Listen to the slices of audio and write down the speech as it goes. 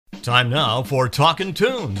Time now for Talkin'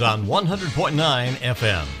 Tunes on 100.9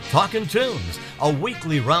 FM. Talkin' Tunes, a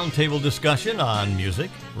weekly roundtable discussion on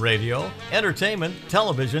music, radio, entertainment,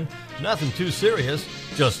 television, nothing too serious,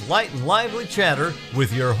 just light and lively chatter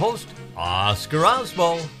with your host, Oscar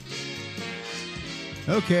Osbo.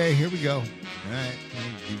 Okay, here we go. All right,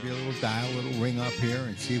 we'll give you a little dial, a little ring up here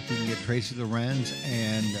and see if we can get Tracy Lorenz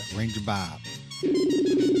and Ranger Bob.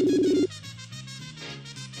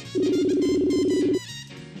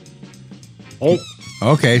 Hey.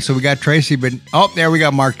 Okay, so we got Tracy, but there we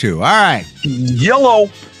got Mark too. All right. Yellow.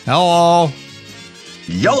 Hello.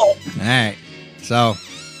 Yellow. All right. So,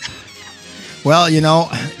 well,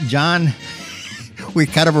 John, we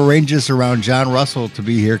kind of arranged this around John Russell to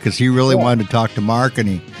be here because he really wanted to talk to Mark, and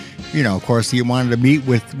he, of course, he wanted to meet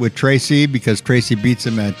with Tracy because Tracy beats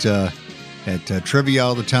him at trivia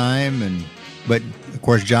all the time, but of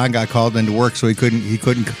course John got called into work, so he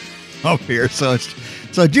couldn't come up here. So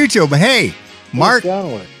due to, but hey. Mark,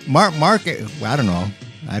 well, I don't know.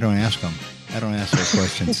 I don't ask him. I don't ask those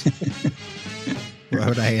questions. Why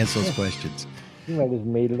would I answer those questions? You might have just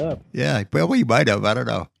made it up. Yeah, well, you might have. I don't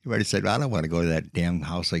know. You might have said, I don't want to go to that damn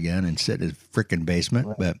house again and sit in his freaking basement.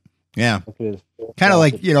 Right. But yeah, kind of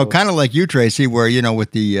like you, Tracy, where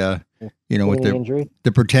with the injury?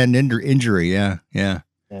 The pretend injury. Yeah.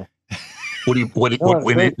 What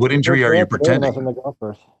injury are you pretending?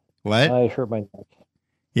 What? I hurt my neck.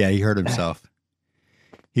 Yeah, he hurt himself.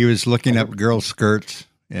 He was looking up girls' skirts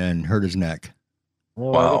and hurt his neck.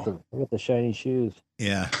 No, wow. I got the shiny shoes.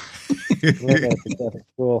 Yeah. Catholic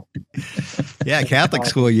school. Yeah, Catholic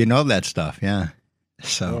school, you know that stuff. Yeah.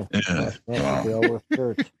 So. Yeah. They all wear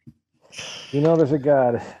skirts. There's a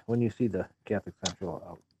God when you see the Catholic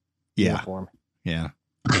Central uniform. Yeah.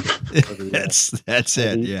 That's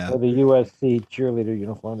it. Yeah. Or the USC cheerleader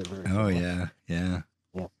uniform. Oh, yeah. Yeah.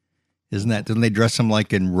 Didn't they dress them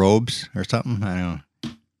like in robes or something? I don't know.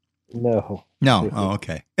 No. Oh,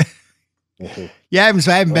 okay. Yeah, I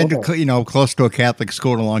haven't been to close to a Catholic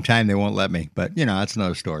school in a long time. They won't let me, but that's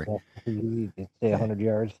another story. You stay 100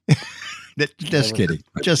 yards. Just kidding.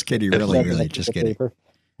 Really, just kidding.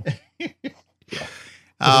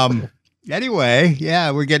 Anyway,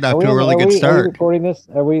 yeah, we're getting off to a really good start. Are we recording this?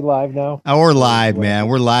 Are we live now? Oh, we're live, man.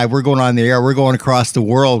 We're live. We're going on the air. We're going across the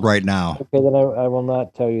world right now. Okay, then I will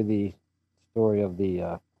not tell you the story of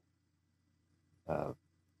the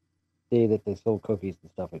day that they sold cookies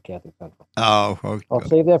and stuff at Catholic Central. Oh, okay. I'll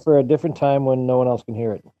save that for a different time when no one else can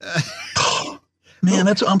hear it.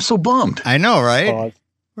 Man, I'm so bummed. I know, right?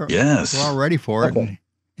 Yes. We're all ready for it. Okay.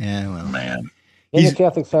 Yeah, well, man. In the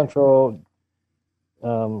Catholic Central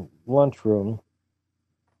lunchroom,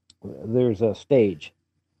 there's a stage,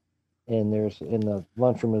 and the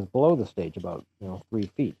lunchroom is below the stage about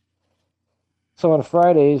 3 feet. So on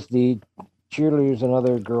Fridays, the cheerleaders and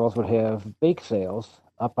other girls would have bake sales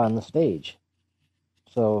up on the stage.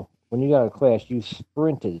 So when you got out of class, you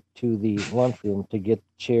sprinted to the lunchroom to get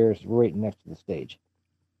chairs right next to the stage,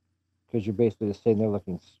 because you're basically just sitting there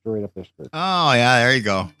looking straight up their skirts. Oh yeah, there you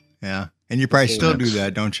go. Yeah, and you probably still do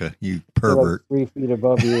that, don't you? You pervert. Like 3 feet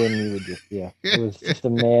above you, and you would just It was just a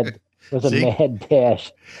mad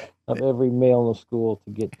dash of every male in the school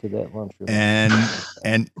to get to that lunchroom.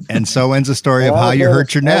 And so ends the story of how you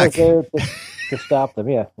hurt your neck. I was there to stop them.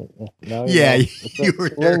 Yeah. Now, you were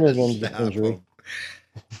there to stop injury.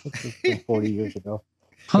 It's been 40 years ago.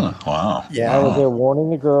 Huh? Wow. Yeah, I was there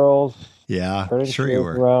warning the girls. Yeah, sure you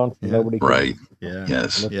were. Around so nobody could. Right. Yeah.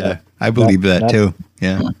 Yes. Yeah. I believe that too.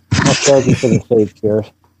 Yeah. I'll charge you for the stage chairs.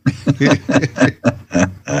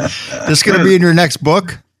 This going to be in your next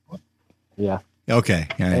book? Yeah. Okay.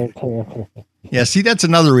 All right. Yeah. See, that's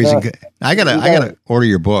another reason. I gotta order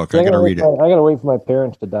your book. I gotta read it. I gotta wait for my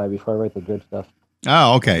parents to die before I write the good stuff.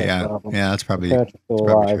 Oh, okay. Yeah. Yeah. That's probably true.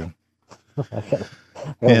 I gotta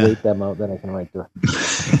wait them out, then I can write there.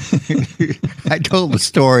 I told the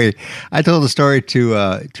story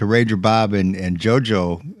to Ranger Bob and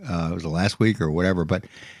JoJo. It was the last week or whatever, but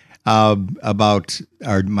about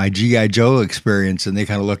my G.I. Joe experience, and they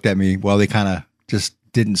kind of looked at me. Well, they kind of just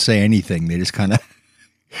didn't say anything. They just kind of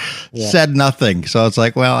said nothing. So it's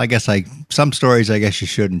like, well, I guess some stories I guess you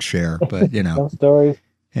shouldn't share, but some stories.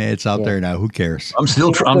 It's out there now. Who cares? I'm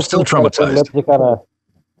still traumatized.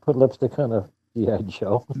 Put lipstick on a G.I.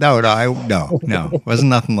 Joe. No. It wasn't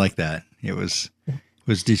nothing like that. It was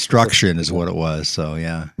destruction is what it was. So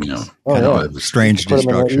yeah. Kind of a strange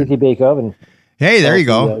destruction. Easy bake oven. Hey, there you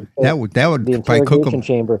go. That would probably cook them.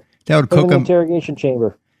 Chamber. That would cook them. Interrogation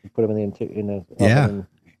chamber. Put them in the oven.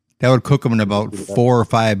 That would cook them in about 4 or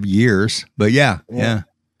 5 years. But yeah.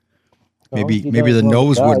 Maybe the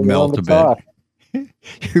nose would melt a bit.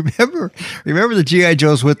 remember the GI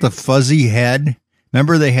Joes with the fuzzy head?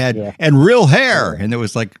 Remember they had and real hair, and there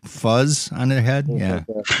was like fuzz on their head. Yeah.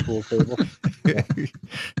 Like a pool table. Yeah.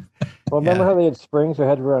 Well, remember how they had springs? Their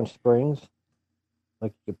heads were on springs.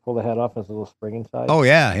 Like you could pull the head off, and there's a little spring inside. Oh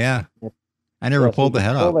yeah. I never pulled the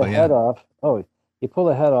head off. Pull the head off. Oh, you pull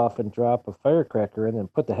the head off and drop a firecracker, and then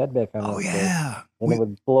put the head back on. Oh yeah. And it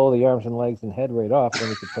would blow the arms and legs and head right off. Then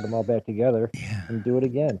you could put them all back together and do it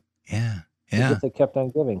again. Yeah. They kept on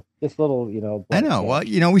giving. This little, I know. Well, we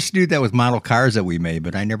used to do that with model cars that we made,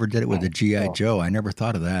 but I never did it with a GI Joe. I never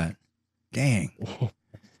thought of that. Dang.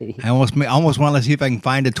 I almost want to see if I can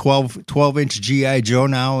find a 12-inch GI Joe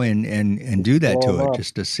now and do that to it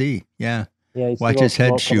just to see. Yeah. Yeah. Watch his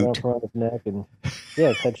head shoot. Around his neck and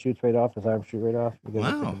his head shoots right off. His arms shoot right off.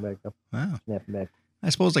 Wow. Back up, snap him back. I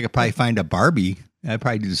suppose I could probably find a Barbie. I'd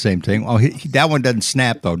probably do the same thing. Oh, that one doesn't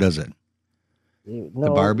snap though, does it? No, the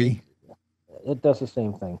Barbie. It does the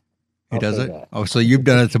same thing. It does it? Oh, so you've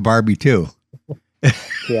done it to Barbie too.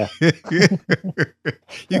 Yeah.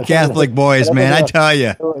 You Catholic boys, man, I tell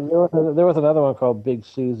you. There was another one called Big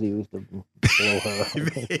Susie. We used to blow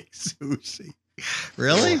her. Big Susie.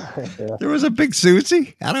 Really? Yeah. There was a Big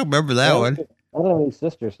Susie? I don't remember that one. I don't have any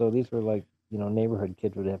sisters, so these were like, neighborhood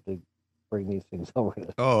kids would have to bring these things over.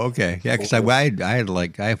 Oh, okay. Yeah, because I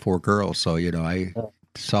have 4 girls, so, I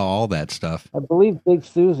saw all that stuff. I believe Big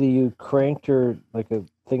Susie, you cranked her like a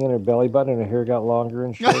thing in her belly button and her hair got longer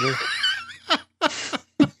and shorter.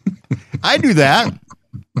 I do that.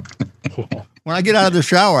 Yeah. When I get out of the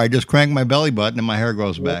shower, I just crank my belly button and my hair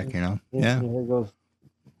grows back, Yeah. Your hair goes,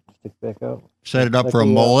 sticks back out. Set it up like for a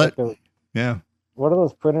mullet. Yeah. One of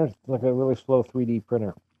those printers, like a really slow 3D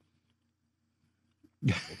printer.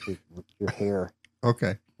 with your hair.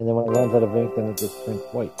 Okay. And then when it runs out of ink, then it just prints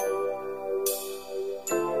white.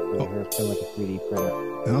 Your hair's kind of like a 3D printer.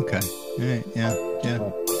 Okay. All right. Yeah.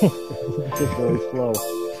 It's just very slow.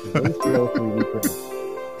 Very slow 3D printer.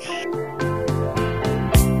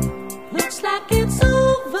 Looks like it's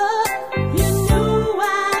over. You knew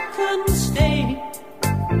I couldn't stay.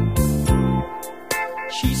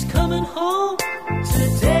 She's coming home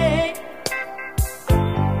today.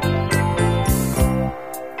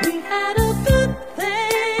 We had a good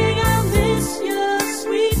thing. I miss your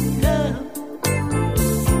sweet love.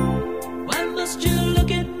 Why must you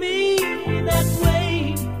look at me that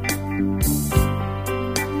way?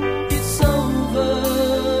 It's over.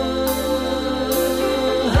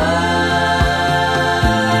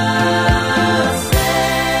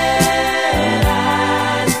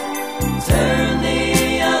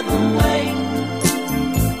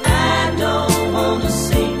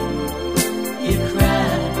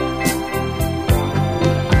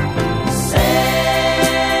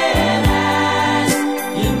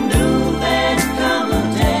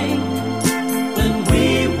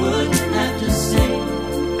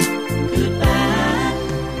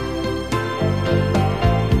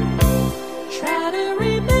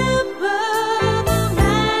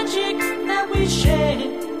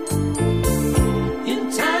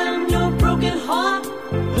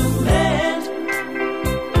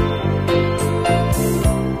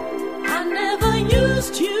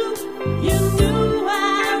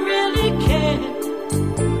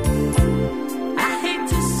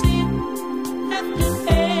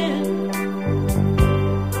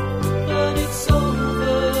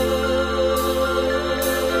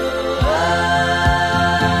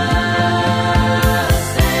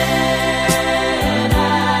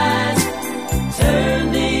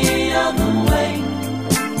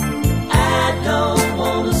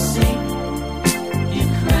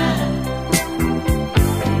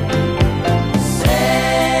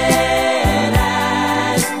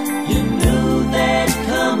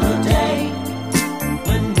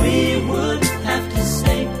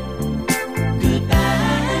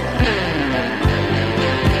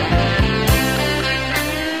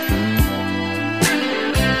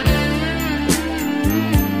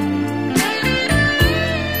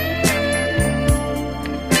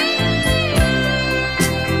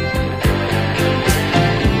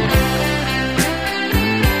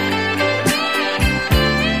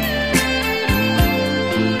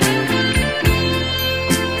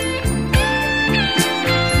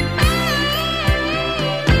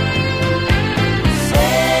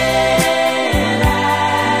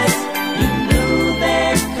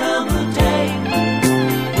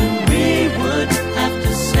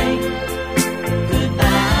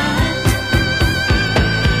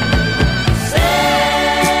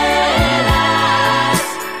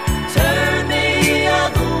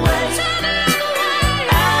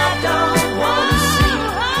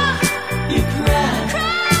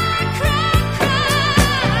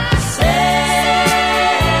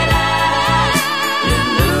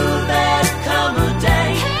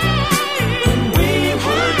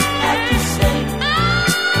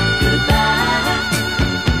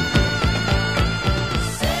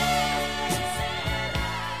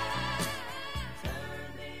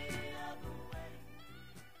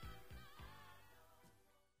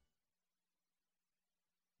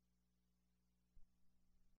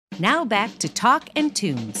 Now back to Talk and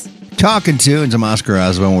Tunes. Talking Tunes. I'm Oscar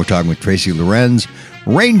Osborne. We're talking with Tracy Lorenz,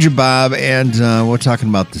 Ranger Bob, and we're talking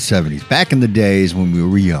about the 70s, back in the days when we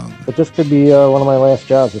were young. But this could be one of my last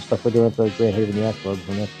jobs, the stuff we're doing at the Grand Haven Yacht Club.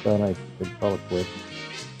 When that's done, I could call it quit.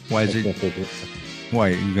 Why is I it? can't take it. Why,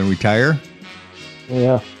 are you going to retire?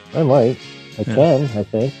 Yeah, I might. I can, I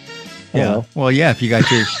think. I don't know. Well, yeah, if you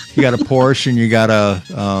got you got a Porsche and you got a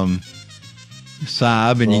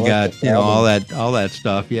Saab and you got, all that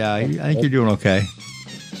stuff. Yeah, I think you're doing okay.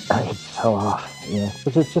 So,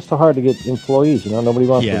 because it's just so hard to get employees. Nobody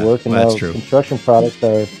wants to work, and that's now true. Construction products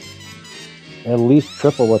are at least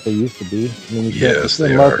triple what they used to be. I mean, you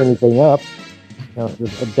can't mark anything up.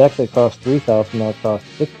 There's a deck that costs $3,000 now costs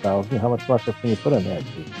 $6,000. How much markup can you put on that?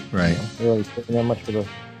 Right. You're already paying that much for the.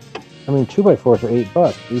 I mean, 2x4s are $8.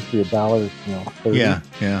 It used to be $1. $30.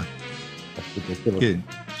 Yeah. That's ridiculous. Good.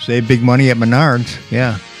 Save big money at Menards.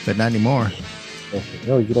 Yeah, but not anymore.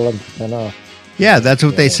 You get 11% off. Yeah, that's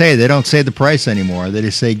what they say. They don't say the price anymore. They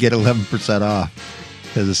just say get 11% off.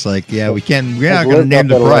 Because it's like, we're not going to name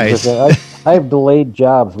the price. I have delayed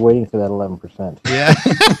jobs waiting for that 11%. Yeah.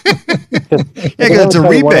 Because it's a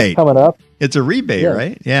rebate. Coming up. It's a rebate,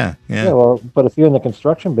 right? Yeah. Yeah, well, but if you're in the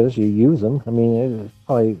construction business, you use them. I mean, it's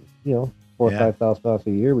probably, $4,000 or $5,000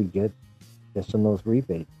 a year we get just in those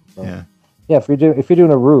rebates. So, if you're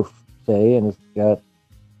doing a roof, say, and it's got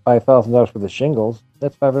 $5,000 for the shingles,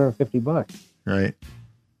 that's $550. Right.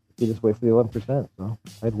 You just wait for the 11%. So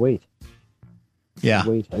I'd wait. Yeah.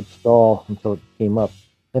 I'd stall until it came up.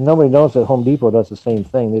 And nobody knows that Home Depot does the same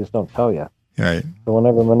thing. They just don't tell you. Right. So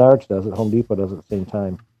whenever Menards does it, Home Depot does it at the same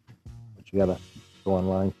time. But you got to go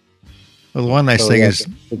online. Well, the one nice thing is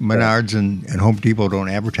Menards and Home Depot don't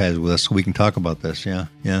advertise with us, so we can talk about this. Yeah.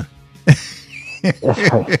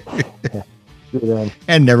 That's right.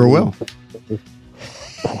 And never will.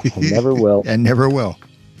 Never will. And never will.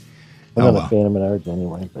 I'm not a fan of Menards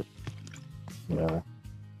anyway, but whatever.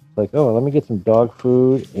 It's like, let me get some dog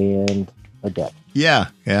food and a deck. Yeah.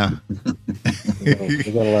 They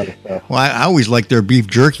got a lot of stuff. Well, I always like their beef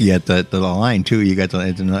jerky at the line, too. You got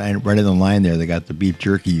right in the line there, they got the beef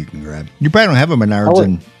jerky you can grab. You probably don't have a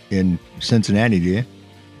Menards in Cincinnati, do you?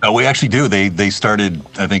 Oh, we actually do. They started,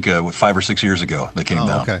 I think, 5 or 6 years ago. They came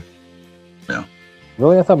down. Okay. Yeah.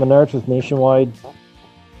 Really? I thought Menards was nationwide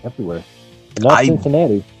everywhere. But not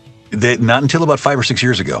Cincinnati. Not until about 5 or 6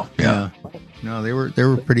 years ago. Yeah. No, they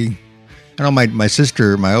were pretty. I know my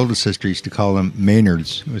sister, my oldest sister, used to call them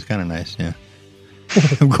Maynards. It was kind of nice. Yeah.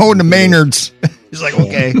 I'm going to Maynards. He's like,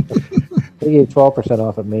 okay. They gave 12%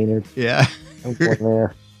 off at Maynard. Yeah. I'm going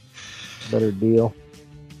there. Better deal.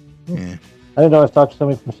 Yeah. I didn't know I was talking to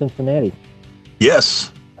somebody from Cincinnati.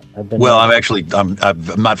 Yes. I'm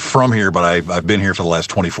not from here, but I've been here for the last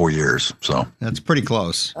 24 years. So that's pretty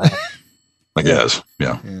close. I guess.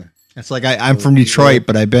 Yeah. It's like I'm from Detroit,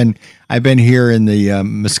 but I've been here in the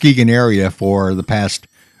Muskegon area for the past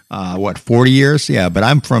 40 years? Yeah, but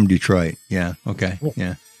I'm from Detroit. Yeah. Okay.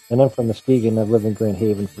 Yeah. And I'm from Muskegon. I've lived in Grand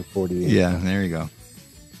Haven for 40 years. Yeah. There you go.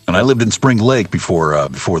 And I lived in Spring Lake before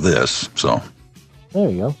this. So. There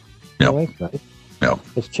you go. Yeah. Oh, that's nice. Yeah.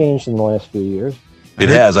 It's changed in the last few years. It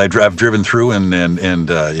has. I've driven through and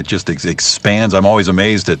it just expands. I'm always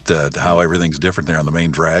amazed at how everything's different there on the main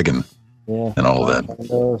drag and all of that. There's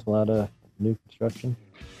a lot of new construction.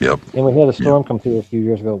 Yep. And we had a storm come through a few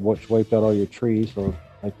years ago, which wiped out all your trees. So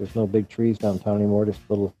like, there's no big trees downtown anymore, just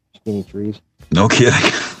little skinny trees. No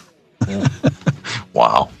kidding. Yeah.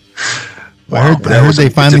 Wow. I heard they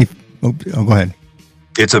finally. Go ahead.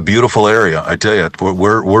 It's a beautiful area, I tell you.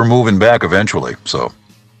 We're moving back eventually. So.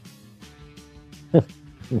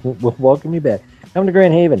 We'll welcome you back. Come to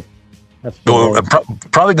Grand Haven. That's I'm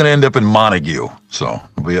probably going to end up in Montague. So,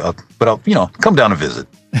 but I'll come down and visit.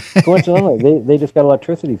 Coincidentally, they just got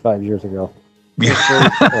electricity 5 years ago. Yeah.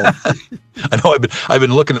 I know. I've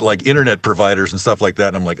been looking at like internet providers and stuff like that,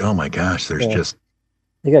 and I'm like, oh my gosh, there's just.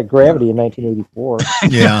 They got gravity in 1984.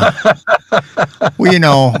 Yeah.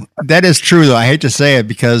 Well, that is true, though. I hate to say it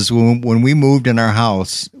because when we moved in our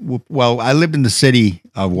house, I lived in the city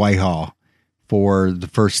of Whitehall for the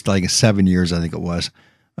first 7 years, I think it was.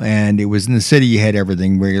 And it was in the city, you had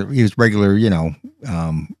everything. It was regular,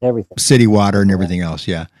 everything. City water and everything else,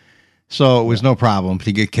 yeah. So it was no problem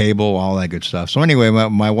to get cable, all that good stuff. So anyway,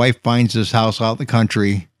 my wife finds this house out in the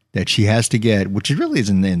country that she has to get, which really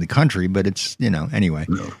isn't in the country, but it's, anyway.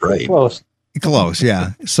 Right. Close,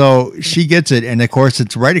 yeah. So she gets it, and of course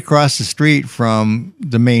it's right across the street from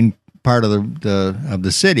the main part of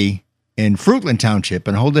the city in Fruitland Township,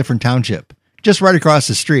 and a whole different township, just right across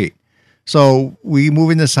the street. So we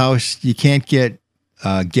move in this house. You can't get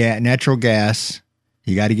natural gas.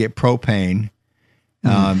 You got to get propane.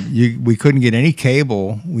 We couldn't get any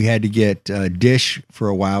cable. We had to get dish for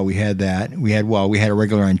a while. We had that. We had a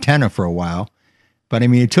regular antenna for a while. But I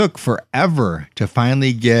mean, it took forever to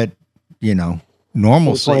finally get,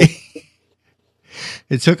 normalcy.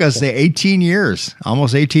 It took us 18 years,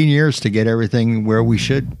 almost 18 years to get everything where we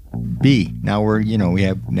should be. Now we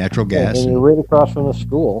have natural gas. And you're right across from the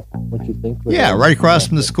school, what you think? Yeah, right across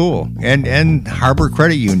from the school and Harbor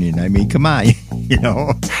Credit Union. I mean, come on,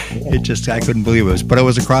 it just, I couldn't believe but it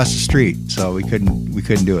was across the street. So we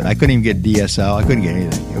couldn't do it. I couldn't even get DSL. I couldn't get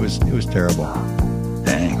anything. It was terrible.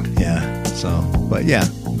 Dang. Yeah. So, but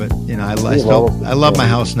I love my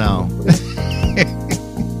house now.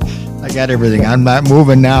 I got everything. I'm not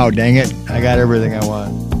moving now, dang it. I got everything I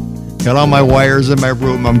want. Got all my wires in my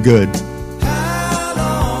room. I'm good.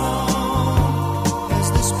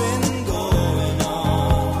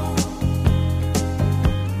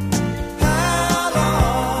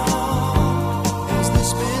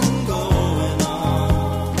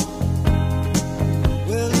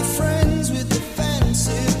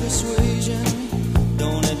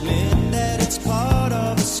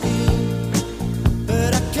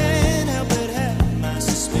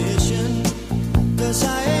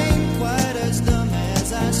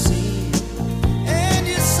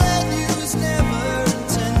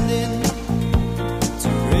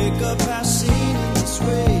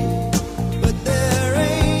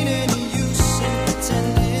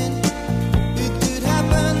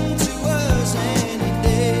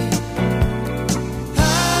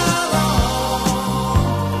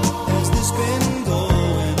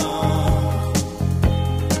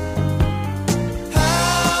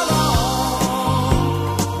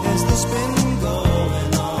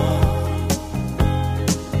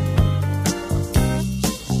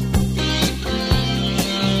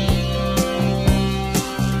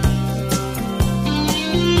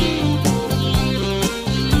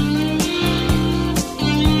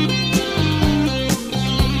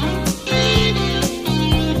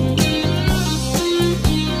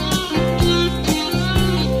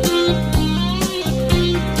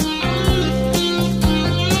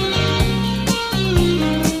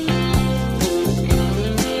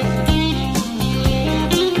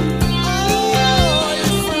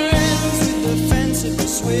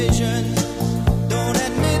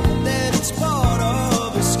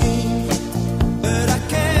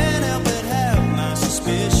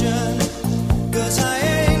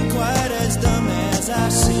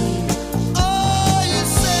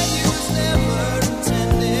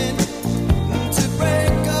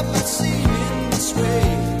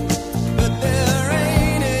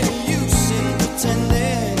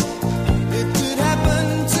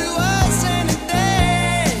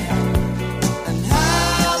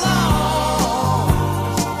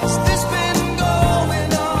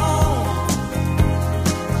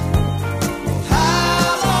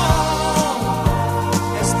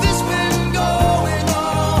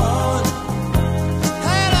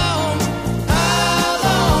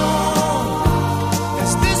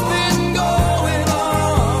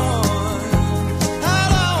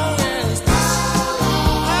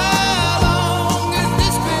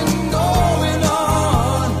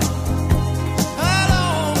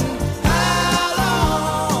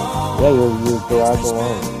 Your garage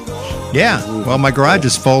alone. Yeah. Well, my garage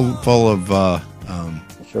is full of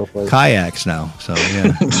kayaks now. So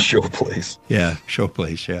yeah. Show place. Yeah, show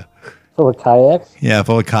place. Yeah. Full of kayaks. Yeah,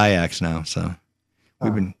 full of kayaks now. So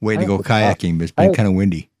we've been waiting to go kayaking, but it's been kind of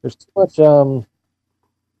windy. There's too much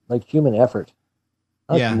like human effort.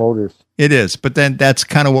 Yeah, motors. It is, but then that's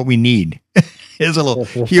kind of what we need. Is a little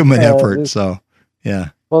human effort. So yeah.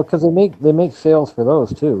 Well, because they make sales for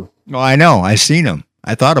those too. Oh, I know. I seen them.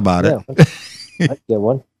 I thought about it. I'd get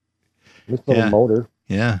one. Just a little motor.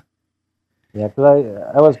 Yeah. Yeah, because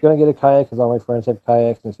I was going to get a kayak because all my friends have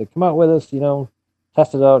kayaks, and they said, come out with us,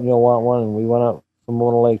 test it out, and you'll want one. And we went out from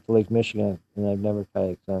Mona Lake to Lake Michigan, and I've never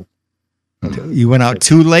kayaked since. You went out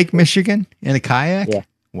to Lake Michigan in a kayak? Yeah.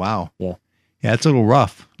 Wow. Yeah. Yeah, it's a little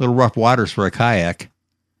rough waters for a kayak.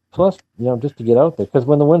 Plus, just to get out there, because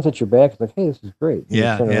when the wind's at your back, it's like, hey, this is great. And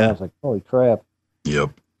yeah, you turn around, it's like, holy crap. Yep.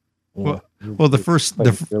 Well, the first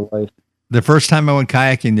time I went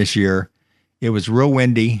kayaking this year, it was real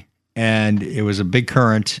windy and it was a big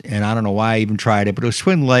current, and I don't know why I even tried it, but it was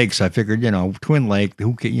Twin Lakes. I figured, Twin Lake,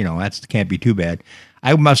 that can't be too bad.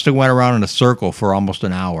 I must have went around in a circle for almost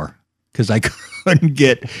an hour because I couldn't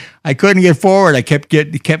get forward. I kept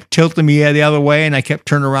tilting me the other way, and I kept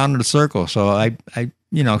turning around in a circle. So I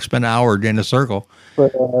spent an hour in a circle.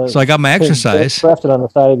 But, so I got my exercise. Left it on the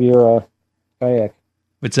side of your kayak.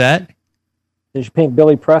 What's that? You should paint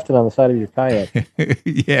Billy Preston on the side of your kayak.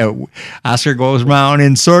 Yeah, Oscar goes round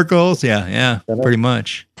in circles. Yeah, pretty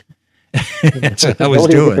much. That's what I was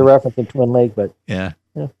Nobody doing. get the reference in Twin Lake, but Yeah.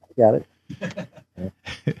 got it.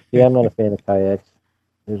 Yeah, I'm not a fan of kayaks.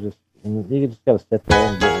 There's just you just gotta sit there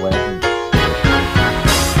and get wet.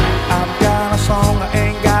 I've got a song, I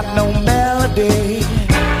ain't got no melody.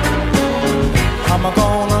 I'm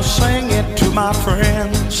gonna sing it to my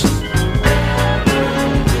friends.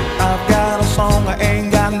 I've got a song, I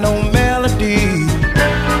ain't got no melody.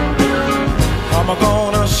 I'm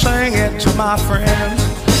gonna sing it to my friends.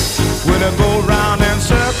 When I go round in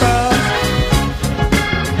circles,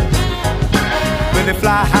 when they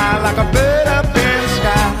fly high like a bird up in the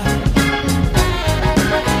sky.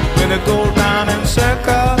 When they go round in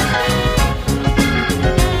circles,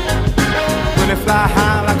 when they fly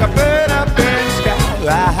high like a bird up in the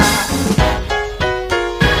sky.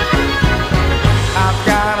 I've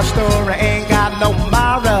got a story, ain't got no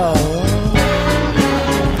moral.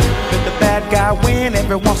 Let the bad guy win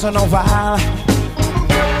every once in a while.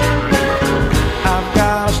 I've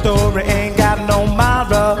got a story, ain't got no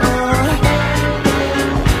moral.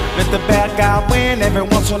 Let the bad guy win every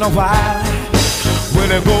once in a while. When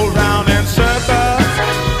they go round in circles,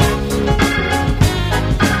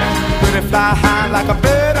 when they fly high like a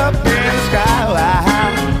bird up in the sky.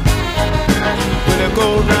 When they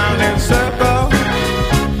go round in circles,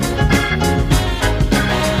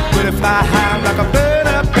 when they fly high like a bird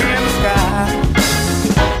up in the sky.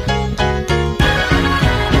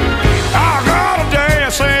 I gotta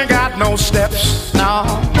dance, ain't got no steps, no.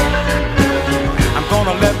 I'm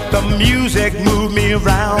gonna let the music move me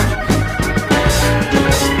around.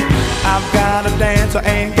 I've got a dance, I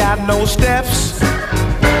ain't got no steps.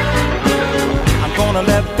 I'm gonna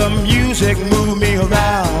let the music move me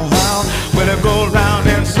around. When I go round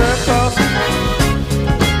in circles,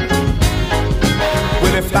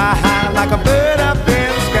 when I fly high like a bird up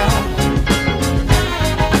in the sky.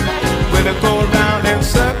 When I go round in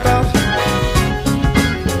circles,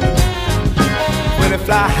 when I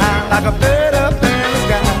fly high like a bird up in the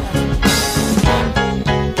sky.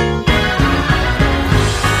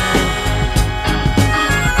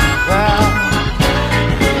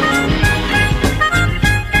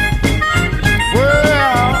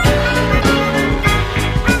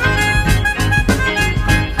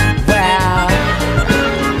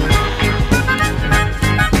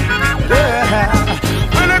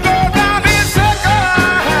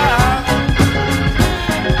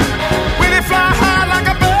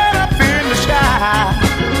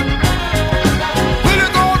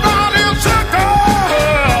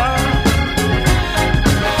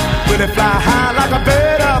 They fly high like a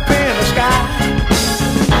bird up in the sky.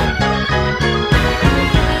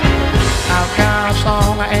 I've got a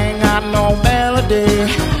song, I ain't got no melody.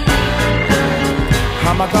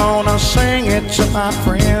 I'm gonna sing it to my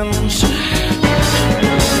friends.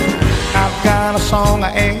 I've got a song,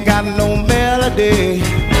 I ain't got no melody.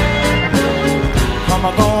 I'm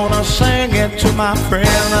gonna sing it to my friends.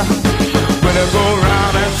 When I go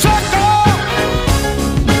round and circle,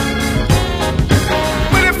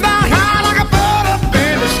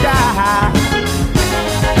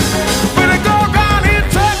 when they go round in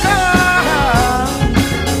circles,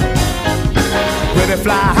 when they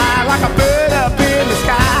fly high like a bird up in the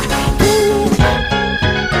sky. Ooh.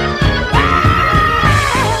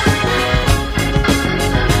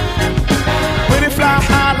 When they fly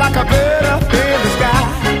high like a bird up in the sky.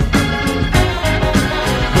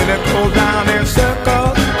 When they go round in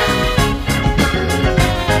circles,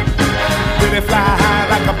 when they fly high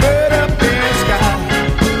like a bird up in the sky.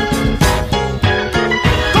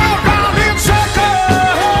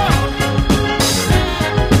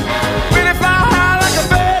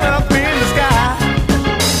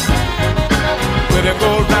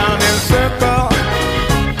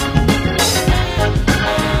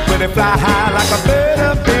 They fly high like a bird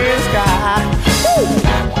up in the sky. Woo!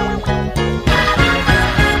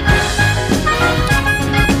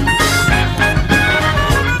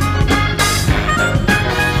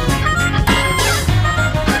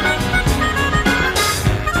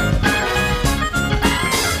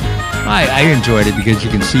 I enjoyed it because you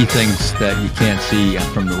can see things that you can't see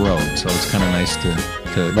from the road, so it's kind of nice to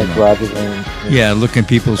like Rogers and look in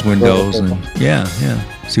people's windows and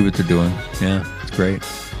see what they're doing. Yeah, it's great.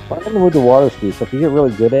 Well, I'm gonna move to water ski, so if you get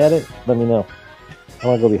really good at it, let me know. I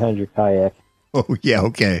want to go behind your kayak. Oh yeah,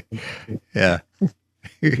 okay, yeah.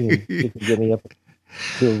 You can get me up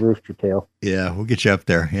to a rooster tail. Yeah, we'll get you up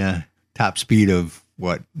there. Yeah, top speed of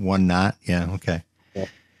what, 1 knot? Yeah, okay. Yeah.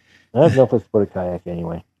 I have no place to put a kayak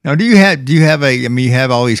anyway. Now, do you have a? I mean, you have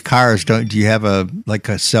all these cars. Do you have a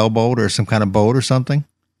sailboat or some kind of boat or something?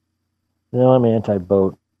 No, I'm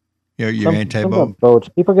anti-boat. You're anti-boat. Some boats.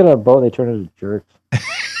 People get on a boat, they turn into jerks.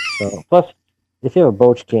 So, plus, if you have a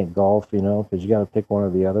boat, you can't golf, because you got to pick one or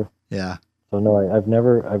the other. Yeah. So no, I've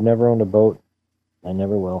never owned a boat. I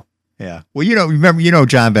never will. Yeah. Well, remember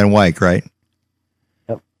John Van Wyck, right?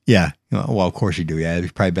 Yep. Yeah. Well, of course you do. Yeah,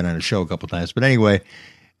 he's probably been on the show a couple times. But anyway,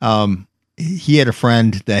 he had a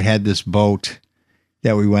friend that had this boat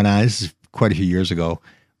that we went on. This is quite a few years ago,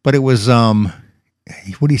 but it was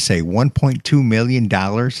what do you say, $1.2 million?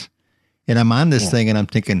 And I'm on this thing, and I'm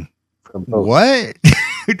thinking, what?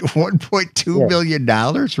 $1.2 million?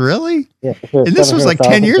 Really? Yeah. And this was like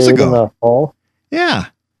 10 years ago. Yeah.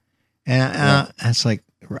 And it's like,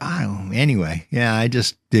 anyway, yeah, I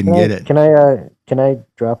just didn't get it. Can I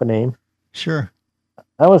drop a name? Sure.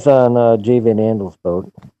 I was on Jay Van Andel's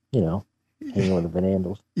boat, hanging with the Van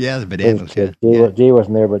Andels. Yeah, the Van Andels, yeah. Jay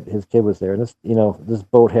wasn't there, but his kid was there. And this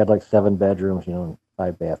boat had like 7 bedrooms, and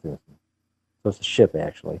 5 bathrooms. So it's a ship,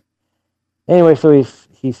 actually. Anyway, so he's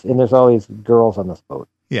and there's all these girls on this boat.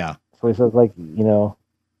 Yeah. So he says, like, anybody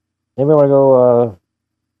want to go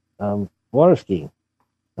water skiing?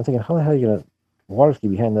 I'm thinking, how the hell are you going to water ski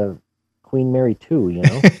behind the Queen Mary 2,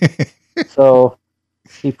 So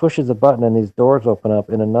he pushes a button and these doors open up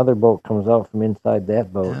and another boat comes out from inside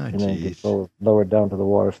that boat and then gets lowered down to the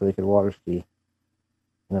water so they could water ski.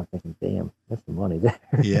 And I'm thinking, damn, that's the money there.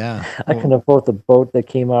 Yeah. I can afford the boat that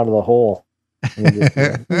came out of the hole. And just,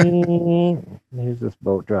 here's this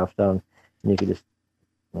boat drops down and you could just,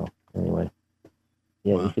 anyway.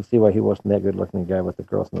 Yeah, wow. You could see why he wasn't that good looking guy, but the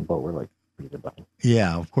girls on the boat were like pretty good looking.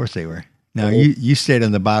 Yeah, of course they were. Now, you stayed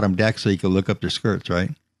on the bottom deck so you could look up their skirts,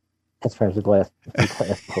 right? As far as the glass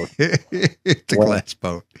boat. It's a glass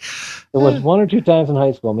boat. It was 1 or 2 times in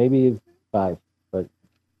high school, maybe 5, but,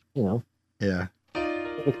 Yeah.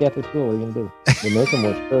 The Catholic school, what are you going to do? They make them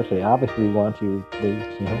work first. They obviously want you, they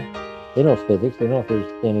know physics. They know if they're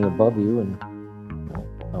standing above you and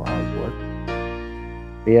how eyes work.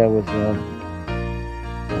 But yeah, it was a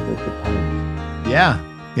good time. Yeah,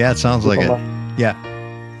 it sounds like it. Yeah.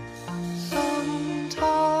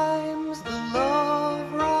 Sometimes the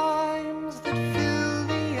love rhymes that fill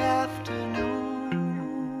the afternoon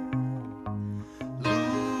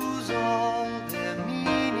lose all their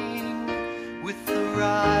meaning with the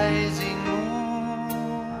rising moon.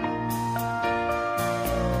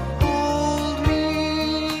 Hold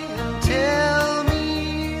me and tell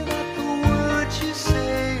me that the words you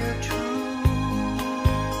say are true.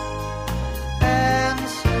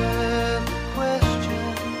 Answer the question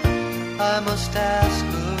I must ask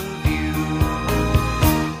of you.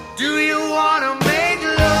 Do you want to make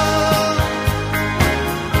love?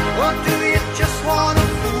 Or do you just want to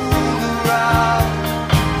fool around?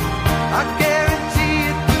 I guarantee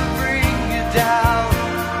it will bring you down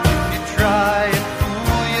if you try and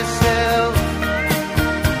fool yourself.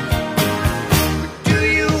 But do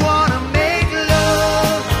you want to make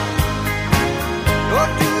love? Or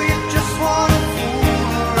do you just want to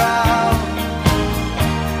fool around?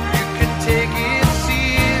 You can take it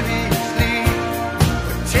seriously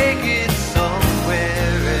or take it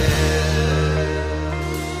somewhere else.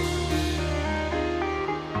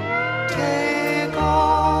 Take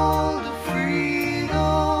all the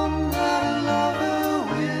freedom that a lover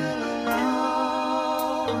will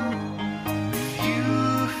allow. If you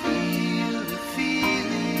feel the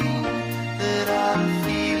feeling that I'm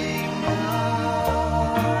feeling now,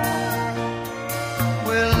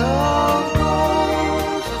 where love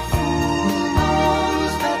goes, a fool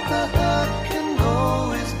knows that the hurt can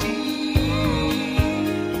go as deep.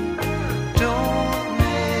 Don't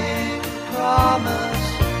make a promise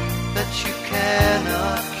that you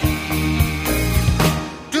cannot keep.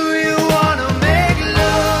 Do you want to make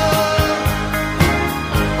love?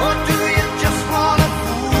 Or do you just want to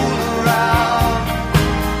fool around?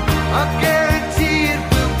 I guarantee it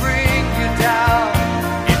will bring you down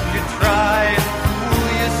if you try and fool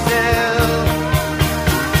yourself.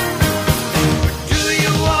 Do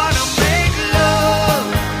you want to make love?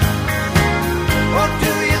 Or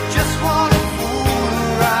do you just want to fool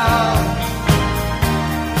around?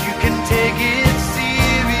 You can take it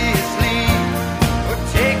seriously or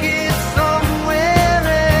take it somewhere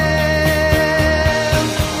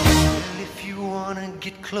else. And if you want to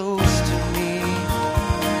get close to me,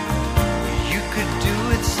 you could do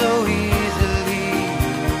it so easily.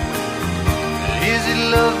 Is it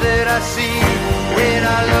love that I see when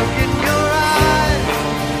I look in your eyes?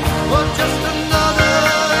 Or just another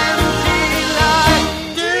empty lie?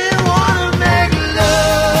 Do you want to make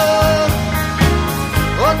love?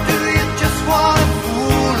 Or do you just want to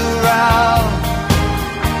fool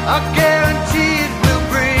I guarantee it will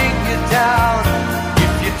bring you down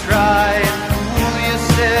if you try and fool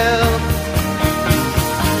yourself.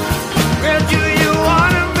 Well, do you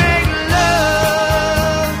want to make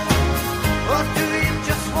love, or do you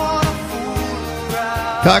just want to fool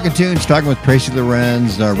around? Talking Tunes, talking with Tracy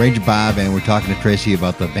Lorenz, Ranger Bob, and we're talking to Tracy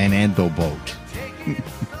about the Van Andel boat.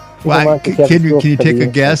 Well, can you take a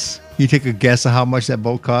guess? Can you take a guess of how much that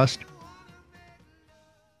boat cost?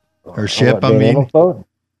 Or ship, Van Andel's boat?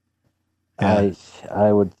 Yeah.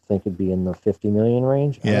 I would think it'd be in the 50 million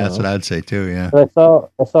range. Yeah, that's what I'd say too, yeah. But I saw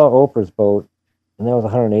Oprah's boat, and that was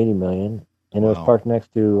 180 million, and it was parked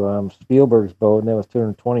next to Spielberg's boat, and that was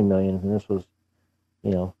 220 million, and this was,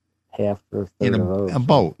 half or a third of those. A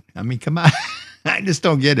boat. I mean, come on. I just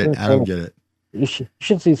don't get it. I don't get it. You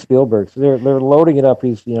should see Spielberg's. They're loading it up.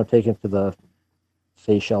 He's taking to the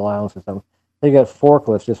Seychelles Islands or something. They got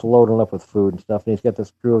forklifts just loading up with food and stuff, and he's got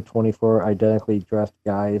this crew of 24 identically dressed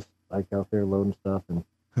guys like out there loading stuff, and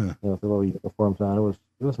with the little uniforms on. It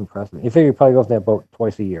was impressive. You figure he probably goes in that boat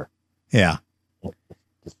twice a year. Yeah.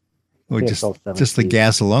 Just the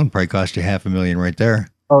gas alone probably cost you $500,000 right there.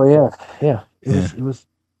 Oh yeah. It was.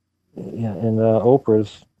 And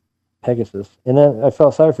Oprah's Pegasus. And then I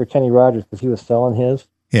felt sorry for Kenny Rogers because he was selling his.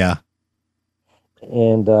 Yeah.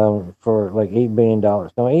 And for like $8 million. Now,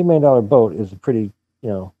 an $8 million boat is a pretty,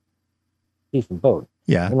 decent boat.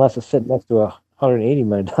 Yeah. Unless it's sitting next to a $180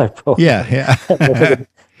 million boat. Yeah. It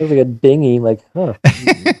was like a dinghy, like, huh.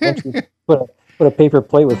 put a paper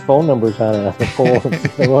plate with phone numbers on it at the pole.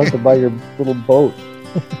 They wanted to buy your little boat.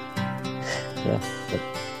 Yeah. But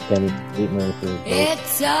Kenny, $8 million for his boat.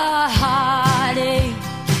 It's a heartache.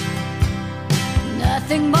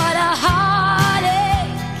 Nothing but a heartache.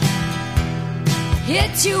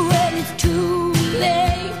 Hits you when it's too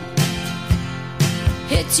late.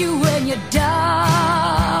 Hits you when you're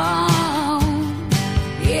down.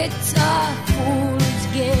 It's a fool's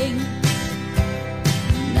game.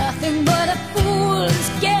 Nothing but a fool's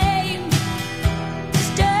game.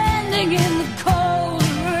 Standing in the cold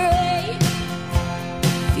rain,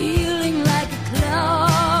 feeling like a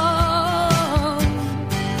clown.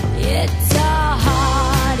 It's a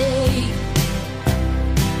heartache.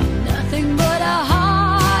 Nothing but a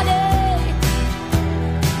heartache.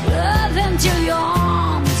 Love until your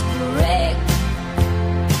arms break,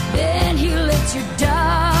 then he lets you down.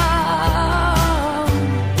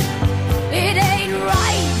 It ain't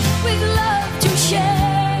right with love to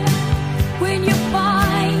share when you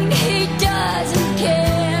find he doesn't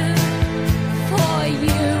care for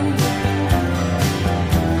you.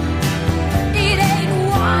 It ain't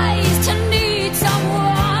wise to need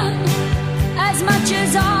someone as much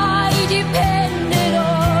as I depended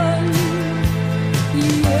on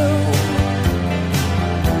you.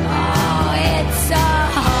 Oh, it's a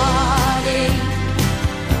heartache.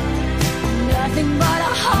 Nothing but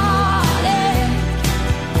a heartache.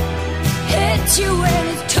 Hits you when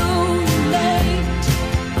it's too late.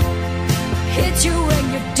 Hits you when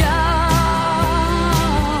you're down.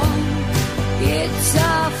 It's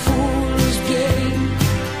a fool's game.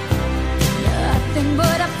 Nothing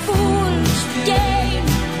but a fool's game.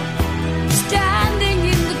 Standing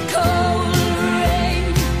in the cold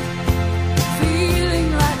rain, feeling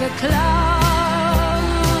like a clown.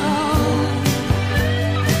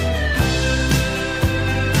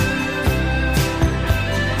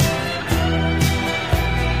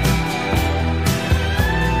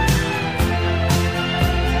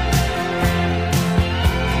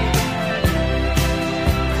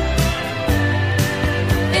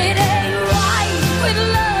 It ain't right with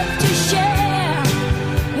love to share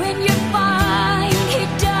when you find he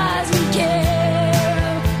doesn't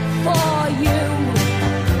care for you.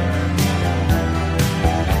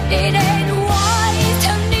 It ain't wise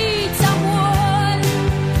to need someone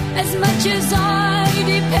as much as I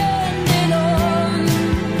depended on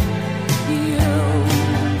you.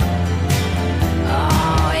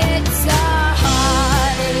 Oh, it's a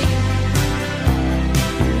heartache.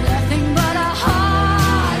 Nothing but a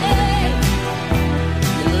heartache.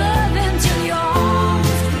 You love until your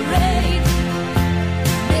arms break,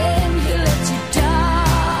 then he lets you down.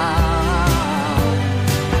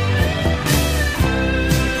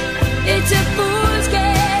 It's a fool's game,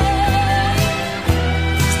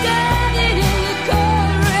 standing in the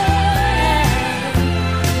cold rain,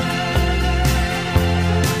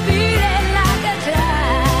 feeling like a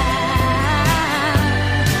clown.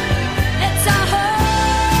 It's a heartache.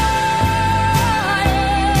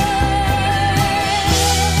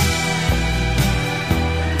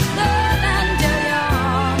 Love until your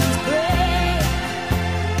arms break,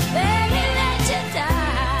 then he lets you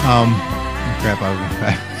down. Crap, I was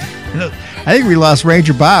I think we lost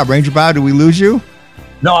Ranger Bob. Ranger Bob, did we lose you?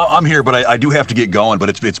 No, I'm here, but I do have to get going. But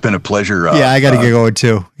it's been a pleasure. Yeah, I got to get going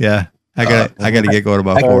too. Yeah, I got to get going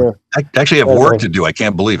about 4. I actually have work to do. I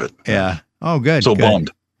can't believe it. Yeah. Oh, good. So good.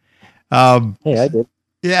 bummed. Hey, I did.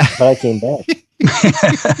 Yeah. But I came back.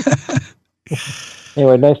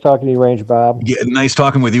 Anyway, nice talking to you, Ranger Bob. Yeah, nice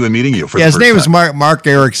talking with you and meeting you. For his the name first is time. Mark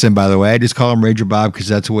Erickson, by the way. I just call him Ranger Bob because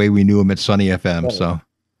that's the way we knew him at Sunny FM. So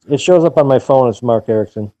It shows up on my phone. It's Mark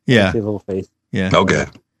Erickson. Yeah. I see his little face. yeah. Okay.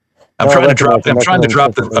 I'm trying to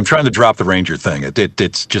drop the Ranger thing.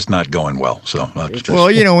 It's just not going well. So Well,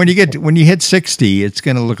 when you hit 60, it's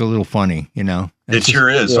going to look a little funny. it sure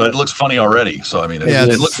is. Yeah. So it looks funny already. So I mean, Yeah,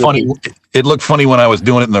 it looked funny. It looked funny when I was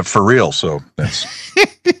doing it for real. So that's.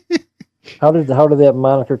 How did that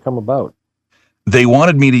moniker come about? They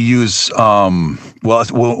wanted me to use. Well,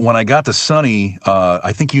 when I got to Sunny,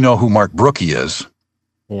 I think you know who Mark Brookie is.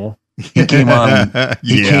 Yeah. He came on.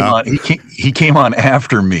 He came on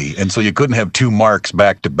after me, and so you couldn't have 2 Marks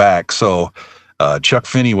back to back. So Chuck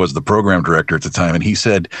Finney was the program director at the time, and he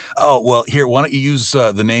said, "Oh, well, here, why don't you use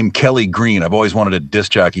the name Kelly Green? I've always wanted a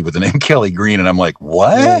disc jockey with the name Kelly Green." And I'm like,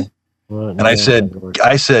 "What?" Yeah. And I said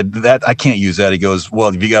that I can't use that. He goes,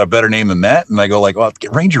 "Well, have you got a better name than that?" And I go like, "Well,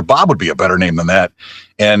 Ranger Bob would be a better name than that."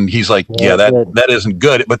 And he's like, "Yeah, that isn't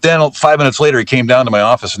good." But then 5 minutes later, he came down to my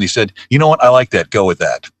office and he said, "You know what? I like that. Go with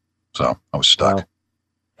that." So I was stuck. Wow.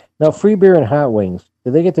 Now, Free Beer and Hot Wings,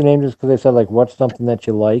 did they get the name just because they said, like, what's something that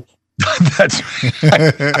you like? That's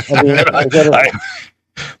I mean,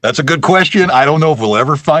 that's a good question. I don't know if we'll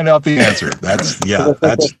ever find out the answer. That's.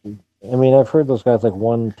 I mean, I've heard those guys like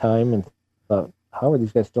one time and thought, how are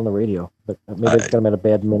these guys still on the radio? But maybe I just got them at a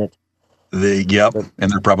bad minute. And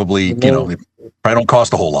they're probably, they probably don't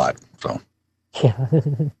cost a whole lot. So. Yeah.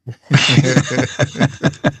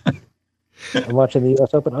 I'm watching the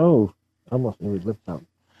U.S. Open. Oh, almost knew we'd lipped out.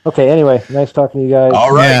 Okay, anyway, nice talking to you guys.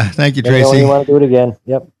 All right. Yeah, thank you, Tracy. You want to do it again.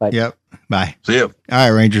 Yep. Bye. Yep. Bye. See you. All right,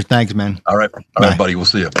 Ranger. Thanks, man. All right. All right, buddy. We'll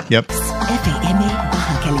see you. Yep. FM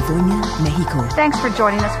Baja California, Mexico. Thanks for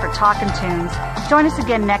joining us for Talkin' Tunes. Join us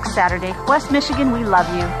again next Saturday. West Michigan, we love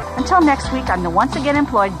you. Until next week, I'm the once again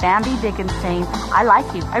employed Bambi Dickens saying, I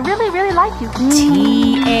like you. I really, really like you.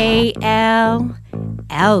 TAL.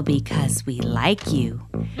 L because we like you.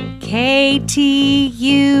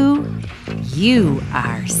 KTU. You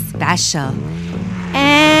are special.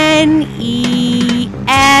 NES.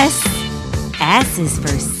 S is for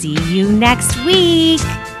see you next week.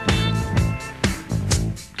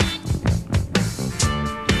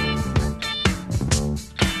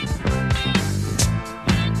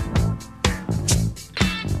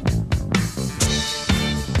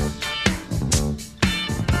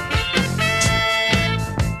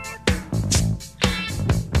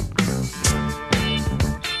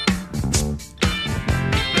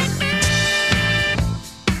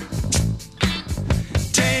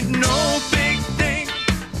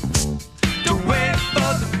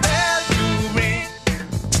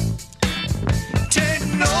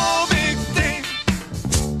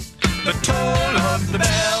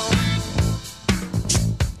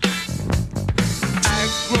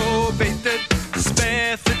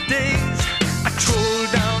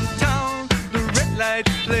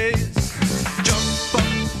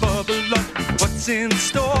 In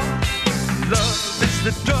store, love is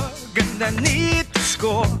the drug, and I need to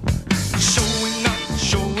score. Showing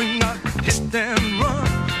up, hit and run.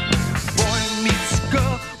 Boy meets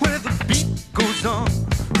girl where the beat goes on.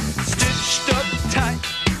 Stitched up tight,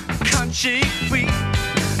 can't shake free.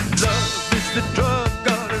 Love is the drug,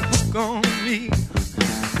 got a hook on me.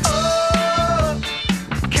 Oh,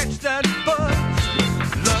 catch that buzz.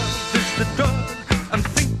 Love is the drug I'm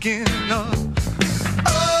thinking of.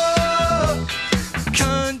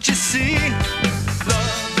 Can't you see?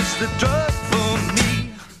 Love is the drug for me.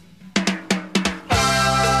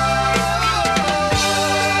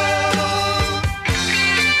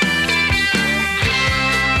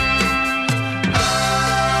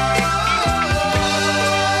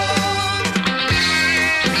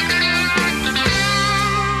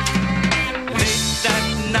 Late that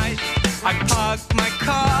night, I park my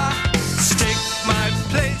car, stake my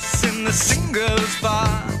place in the singles bar.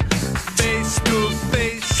 Face to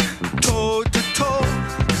face, toe to toe,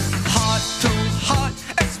 heart to heart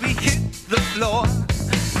as we hit the floor.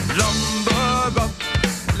 Lumber up,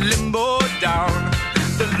 limbo down,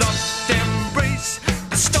 the lost embrace,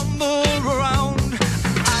 the stumble around.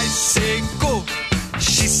 I say go,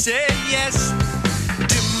 she say yes.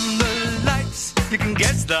 Dim the lights, you can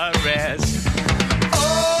guess the rest.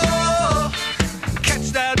 Oh,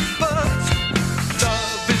 catch that buzz.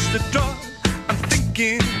 Love is the drug I'm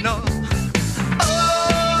thinking of.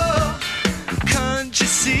 Oh,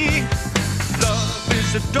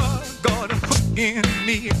 There's a dog got a hook in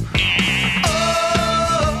me.